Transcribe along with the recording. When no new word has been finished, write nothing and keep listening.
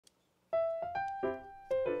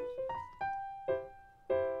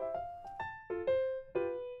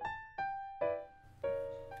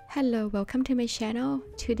Hello, welcome to my channel.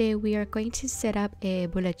 Today we are going to set up a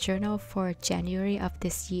bullet journal for January of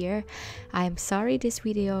this year. I'm sorry this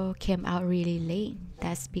video came out really late.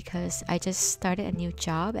 That's because I just started a new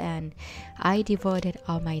job and I devoted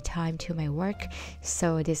all my time to my work.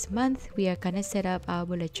 So this month we are gonna set up our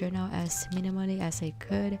bullet journal as minimally as I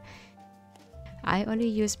could. I only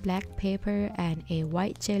use black paper and a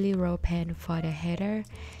white jelly roll pen for the header.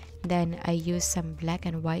 Then I use some black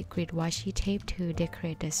and white grid washi tape to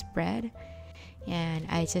decorate the spread. And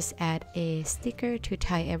I just add a sticker to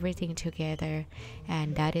tie everything together.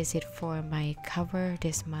 And that is it for my cover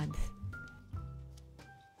this month.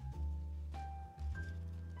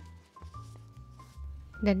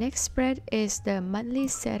 The next spread is the monthly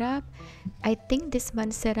setup. I think this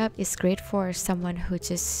month's setup is great for someone who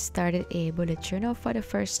just started a bullet journal for the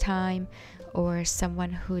first time, or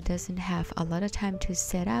someone who doesn't have a lot of time to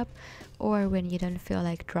set up, or when you don't feel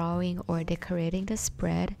like drawing or decorating the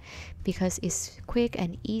spread, because it's quick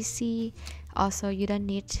and easy. Also, you don't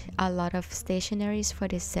need a lot of stationeries for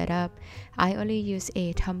this setup. I only use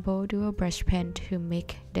a Tombow dual brush pen to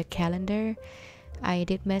make the calendar. I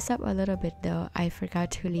did mess up a little bit though. I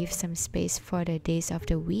forgot to leave some space for the days of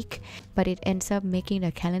the week, but it ends up making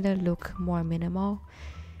the calendar look more minimal.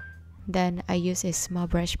 Then I use a small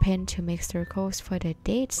brush pen to make circles for the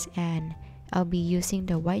dates, and I'll be using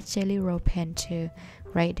the white jelly roll pen to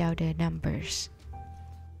write down the numbers.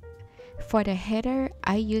 For the header,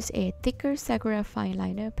 I use a thicker Sakura fine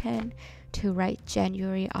liner pen to write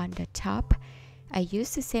January on the top. I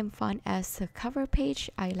use the same font as the cover page.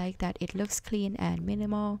 I like that it looks clean and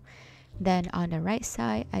minimal. Then on the right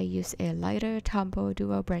side, I use a lighter Tombow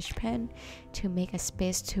dual brush pen to make a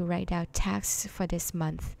space to write down tags for this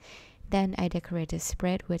month. Then I decorate the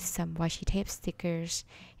spread with some washi tape stickers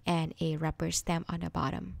and a rubber stamp on the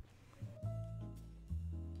bottom.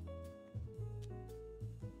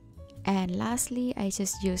 And lastly, I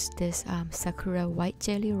just use this Sakura white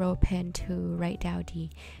jelly roll pen to write down the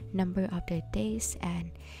number of the days,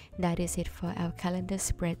 and that is it for our calendar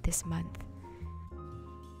spread this month.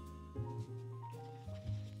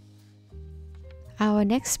 Our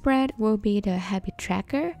next spread will be the habit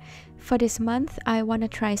tracker. For this month, I want to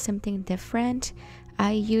try something different.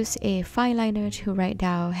 I use a fine liner to write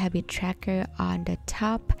down habit tracker on the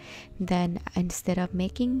top. Then instead of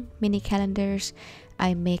making mini calendars,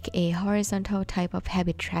 I make a horizontal type of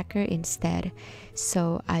habit tracker instead.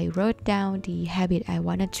 So I wrote down the habit I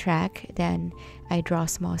want to track, then I draw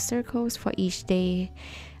small circles for each day.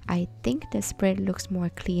 I think the spread looks more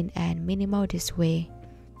clean and minimal this way.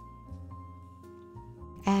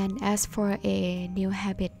 And as for a new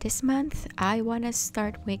habit this month, I want to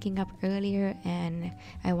start waking up earlier and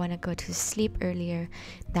I want to go to sleep earlier.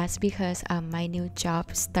 That's because my new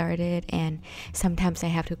job started and sometimes I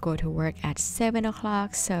have to go to work at 7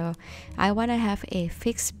 o'clock. So I want to have a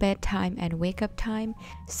fixed bedtime and wake up time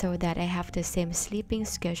so that I have the same sleeping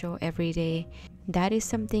schedule every day. That is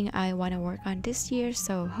something I want to work on this year,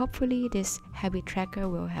 so hopefully this habit tracker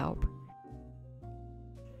will help.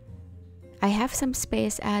 I have some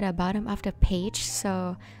space at the bottom of the page,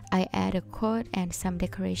 so I add a quote and some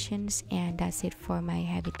decorations, and that's it for my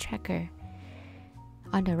habit tracker.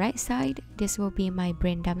 On the right side, this will be my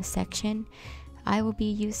brain dump section. I will be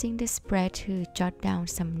using this spread to jot down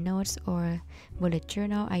some notes or bullet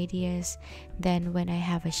journal ideas. Then when I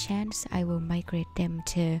have a chance, I will migrate them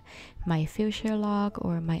to my future log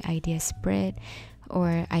or my idea spread,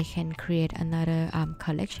 or I can create another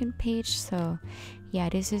collection page. So yeah,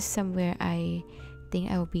 this is somewhere I think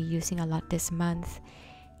I will be using a lot this month.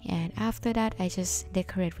 And after that, I just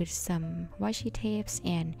decorate with some washi tapes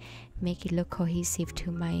and make it look cohesive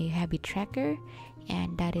to my habit tracker.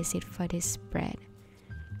 And that is it for this spread.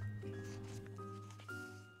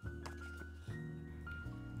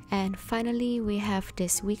 And finally, we have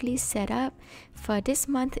this weekly setup. For this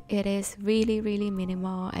month, it is really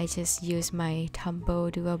minimal. I just use my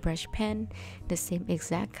Tombow dual brush pen, the same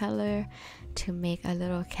exact color, to make a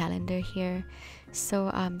little calendar here.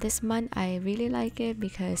 So this month I really like it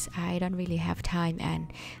because I don't really have time,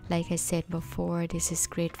 and like I said before, this is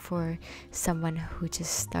great for someone who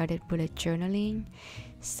just started bullet journaling.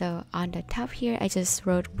 So on the top here, I just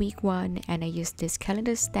wrote week 1 and I used this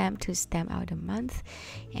calendar stamp to stamp out the month,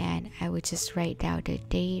 and I would just write down the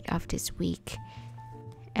date of this week.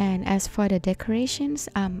 And as for the decorations,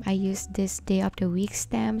 I used this day of the week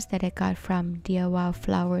stamps that I got from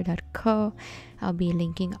 _flower.co. I'll be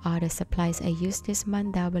linking all the supplies I used this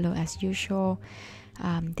month down below as usual.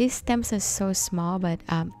 These stamps are so small, but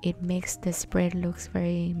it makes the spread looks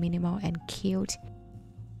very minimal and cute.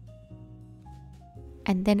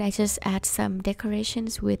 And then I just add some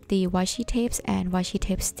decorations with the washi tapes and washi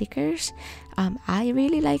tape stickers. I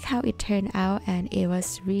really like how it turned out, and it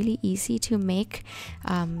was really easy to make.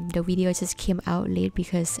 The video just came out late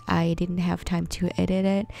because I didn't have time to edit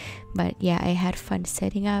it, but yeah, I had fun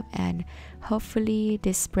setting up, and hopefully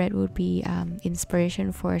this spread would be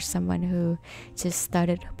inspiration for someone who just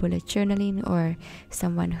started bullet journaling, or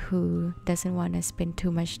someone who doesn't want to spend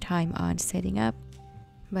too much time on setting up.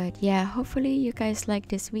 But yeah, hopefully you guys like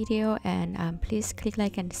this video, and please click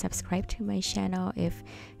like and subscribe to my channel if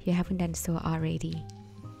you haven't done so already.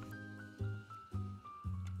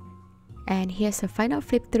 And here's a final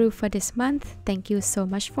flip through for this month. Thank you so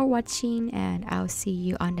much for watching, and I'll see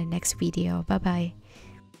you on the next video. Bye bye.